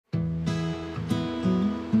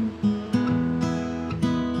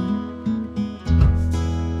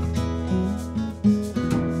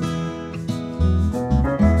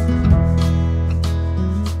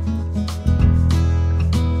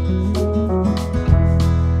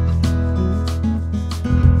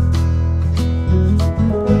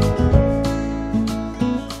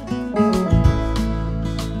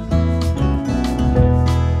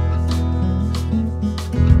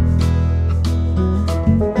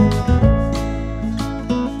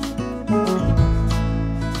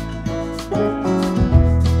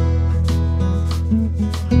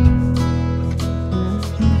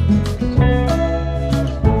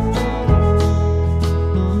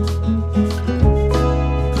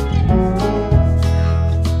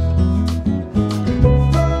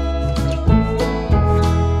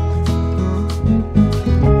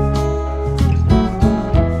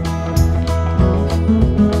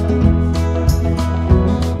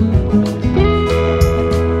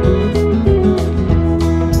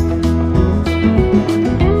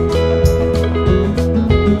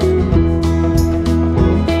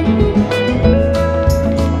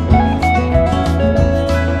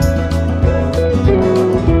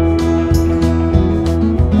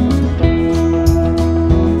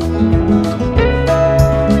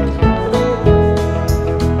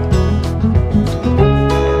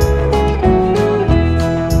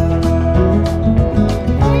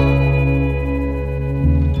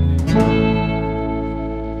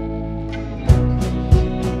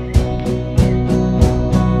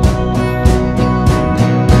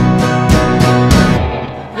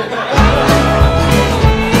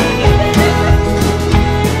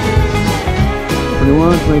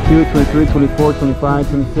21, 22, 23, 24, 25,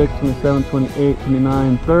 26, 27, 28,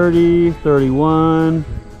 29, 30, 31,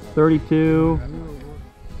 32.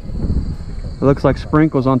 It looks like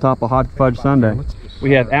sprinkles on top of hot fudge sundae.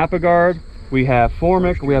 We have Apiguard, we have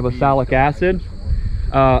Formic, we have Oxalic Acid.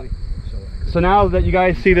 So now that you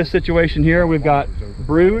guys see this situation here, we've got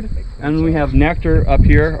brood and we have nectar up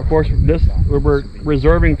here. Of course, this we're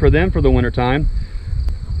reserving for them for the winter time.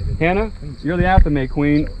 Hannah, you're the Apimaye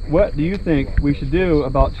queen. What do you think we should do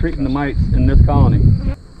about treating the mites in this colony?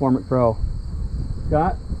 Formic Pro.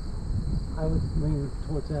 Scott? I would lean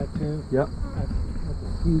towards that too. Yep. That's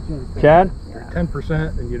a huge impact. Chad? You're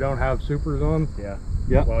 10% and you don't have supers on. Yeah.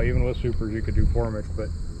 Yep. Well, even with supers, you could do Formic, but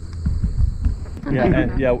Yeah,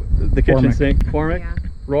 and yeah, the kitchen Formic. sink. Formic? Yeah.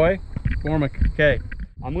 Roy? Formic. Okay.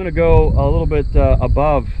 I'm going to go a little bit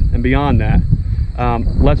above and beyond that.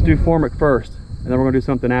 Let's do Formic first, and then we're going to do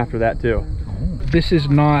something after that too. This is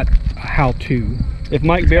not a how-to. If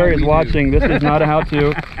Mike Berry is watching, this is not a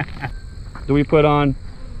how-to. Do we put on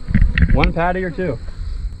one patty or two?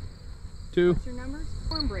 Two. What's your numbers?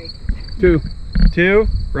 Form break. Two. Two?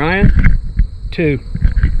 Ryan? 2.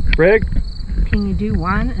 Brig? Can you do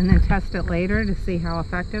one and then test it later to see how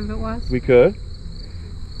effective it was? We could.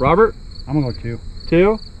 Robert? I'm going to go 2.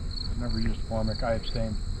 Two? I've never used Formic. I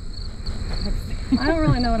abstain. I don't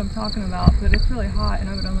really know what I'm talking about, but it's really hot and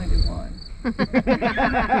I would only do one.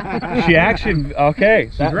 She actually, okay,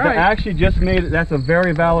 that right. actually just made it, that's a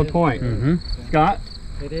very valid point. Scott?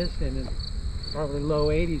 It is, and it's probably low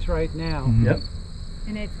 80s right now. Yep.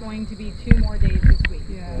 And it's going to be 2 more days this week.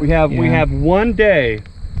 Yeah. We have one day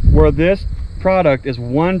where this product is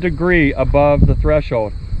 1 degree above the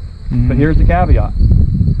threshold. But here's the caveat.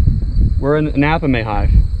 We're in an Apimaye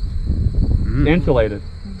hive. Insulated.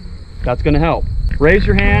 That's going to help. Raise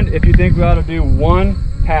your hand if you think we ought to do 1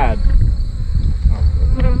 pad.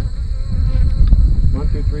 1,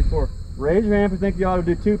 2, 3, 4. Raise your hand if you think you ought to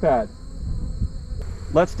do 2 pads.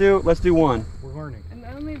 Let's do 1. We're learning. And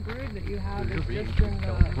the only brood that you have is just in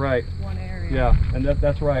the Right. one area. Yeah, and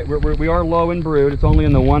that's right. We are low in brood. It's only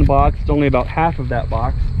in the 1 box. It's only about half of that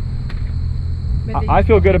box. I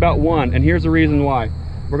feel good about 1, and here's the reason why.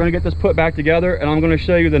 We're going to get this put back together, and I'm going to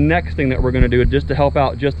show you the next thing that we're going to do just to help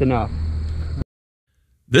out just enough.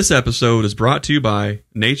 This episode is brought to you by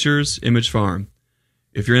Nature's Image Farm.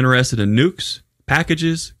 If you're interested in NUCS,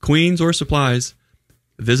 packages, queens, or supplies,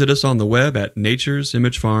 visit us on the web at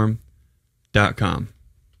naturesimagefarm.com.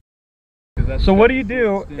 So what do you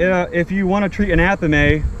do if you want to treat an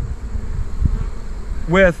Apimaye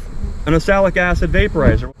with an Oxalic Acid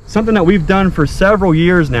Vaporizer? Something that we've done for several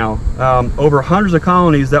years now, over hundreds of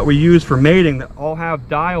colonies that we use for mating that all have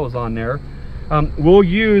dials on there. We'll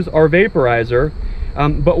use our vaporizer,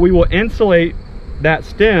 but we will insulate that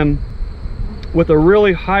stem with a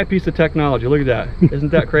really high piece of technology. Look at that. Isn't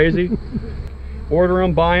that crazy? Order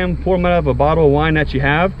them, buy them, pour them out of a bottle of wine that you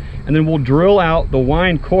have, and then we'll drill out the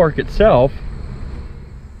wine cork itself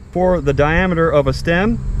for the diameter of a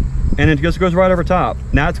stem, and it just goes right over top.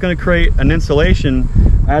 Now it's going to create an insulation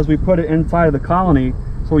as we put it inside of the colony,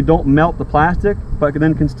 so we don't melt the plastic, but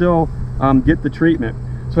then can still get the treatment.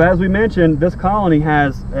 So as we mentioned, this colony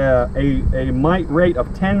has a mite rate of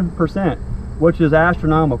 10%, which is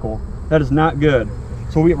astronomical. That is not good.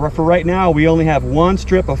 So for right now, we only have 1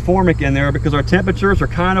 strip of Formic in there because our temperatures are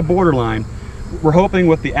kind of borderline. We're hoping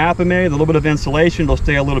with the Apimaye, the little bit of insulation, it'll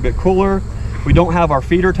stay a little bit cooler. We don't have our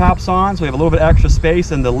feeder tops on, so we have a little bit extra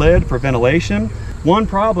space in the lid for ventilation. One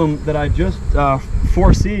problem that I just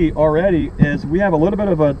foresee already is we have a little bit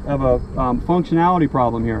of a functionality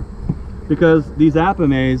problem here, because these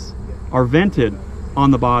Apimayes are vented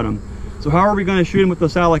on the bottom. So how are we going to shoot them with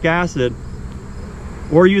oxalic acid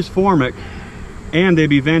or use Formic and they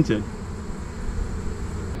be vented?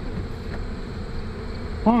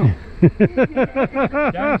 Down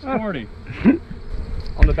to 40.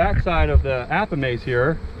 On the back side of the Apimays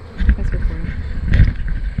here,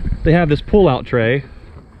 they have this pull-out tray,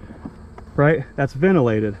 right? That's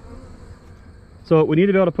ventilated. So we need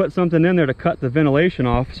to be able to put something in there to cut the ventilation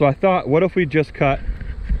off. So I thought, what if we just cut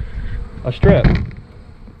a strip?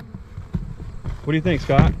 What do you think,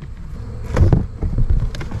 Scott?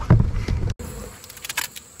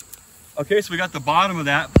 Okay, so we got the bottom of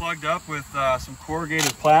that plugged up with some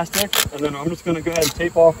corrugated plastic, and then I'm just going to go ahead and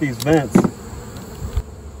tape off these vents.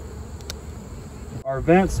 Our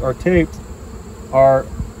vents are taped. Our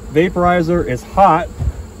vaporizer is hot.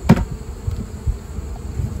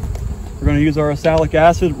 We're going to use our oxalic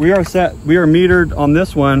acid. We are metered on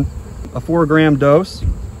this one a 4-gram dose. So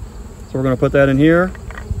we're going to put that in here.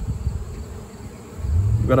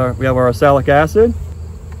 We have our oxalic acid.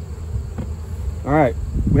 All right,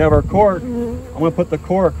 we have our cork I'm going to put the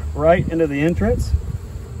cork right into the entrance.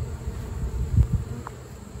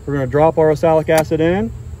 We're going to drop our oxalic acid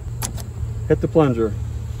in, hit the plunger.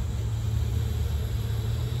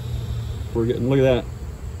 We're getting, look at that.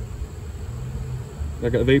 I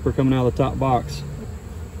got vapor coming out of the top box.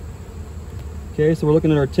 Okay, so we're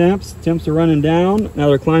looking at our temps. Temps are running down. Now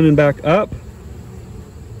they're climbing back up.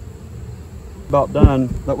 About done.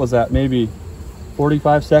 What was that? Maybe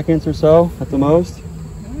 45 seconds or so at the most.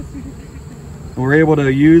 We're able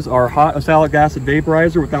to use our hot oxalic acid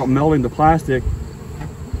vaporizer without melting the plastic.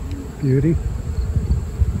 Beauty.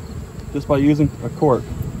 Just by using a cork.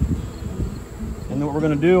 And then what we're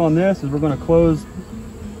going to do on this is we're going to close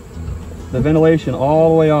the ventilation all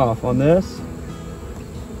the way off on this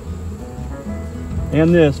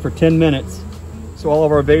and this for 10 minutes, so all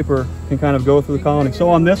of our vapor can kind of go through the colony. So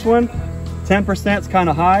on this one, 10% is kind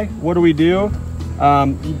of high. What do?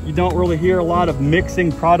 You don't really hear a lot of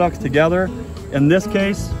mixing products together. In this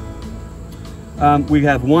case, we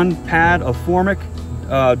have one pad of formic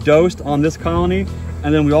dosed on this colony,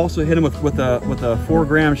 and then we also hit them with a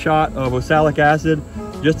 4-gram shot of oxalic acid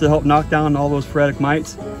just to help knock down all those phoretic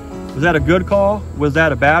mites. Was that a good call? Was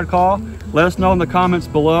that a bad call? Let us know in the comments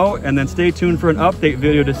below, and then stay tuned for an update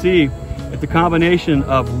video to see if the combination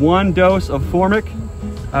of 1 dose of formic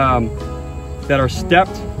that are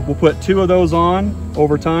stepped, we'll put 2 of those on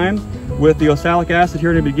over time with the oxalic acid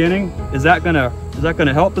here in the beginning. Is that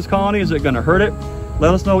gonna help this colony? Is it gonna hurt it?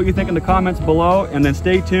 Let us know what you think in the comments below, and then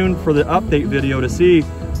stay tuned for the update video to see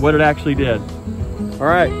what it actually did. All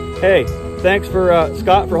right, hey, thanks for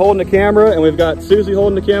Scott for holding the camera, and we've got Susie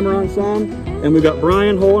holding the camera on some, and we've got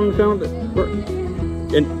Brian holding the camera,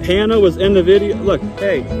 and Hannah was in the video. Look,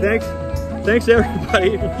 hey, thanks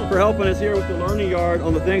everybody for helping us here with the learning yard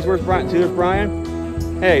on the things. Where's Brian? See, there's Brian.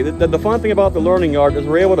 Hey, the fun thing about the learning yard is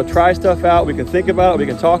we're able to try stuff out. We can think about it, we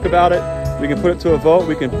can talk about it, we can put it to a vote,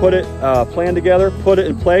 we can put it, plan together, put it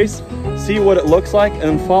in place, see what it looks like, and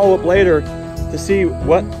then follow up later to see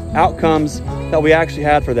what outcomes that we actually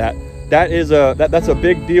had for that. That's a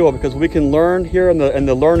big deal, because we can learn here in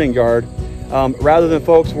the learning yard, rather than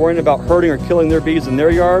folks worrying about hurting or killing their bees in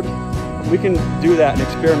their yard. We can do that and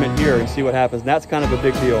experiment here and see what happens. And that's kind of a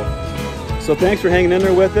big deal. So thanks for hanging in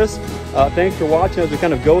there with us. Thanks for watching as we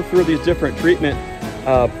kind of go through these different treatment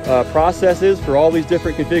processes for all these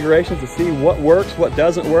different configurations to see what works, what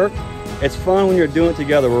doesn't work. It's fun when you're doing it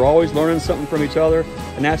together. We're always learning something from each other,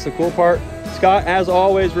 and that's the cool part. Scott, as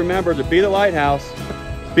always, remember to be the lighthouse,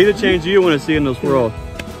 be the change you want to see in this world.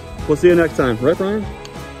 We'll see you next time. Right, Brian?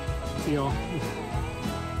 See y'all.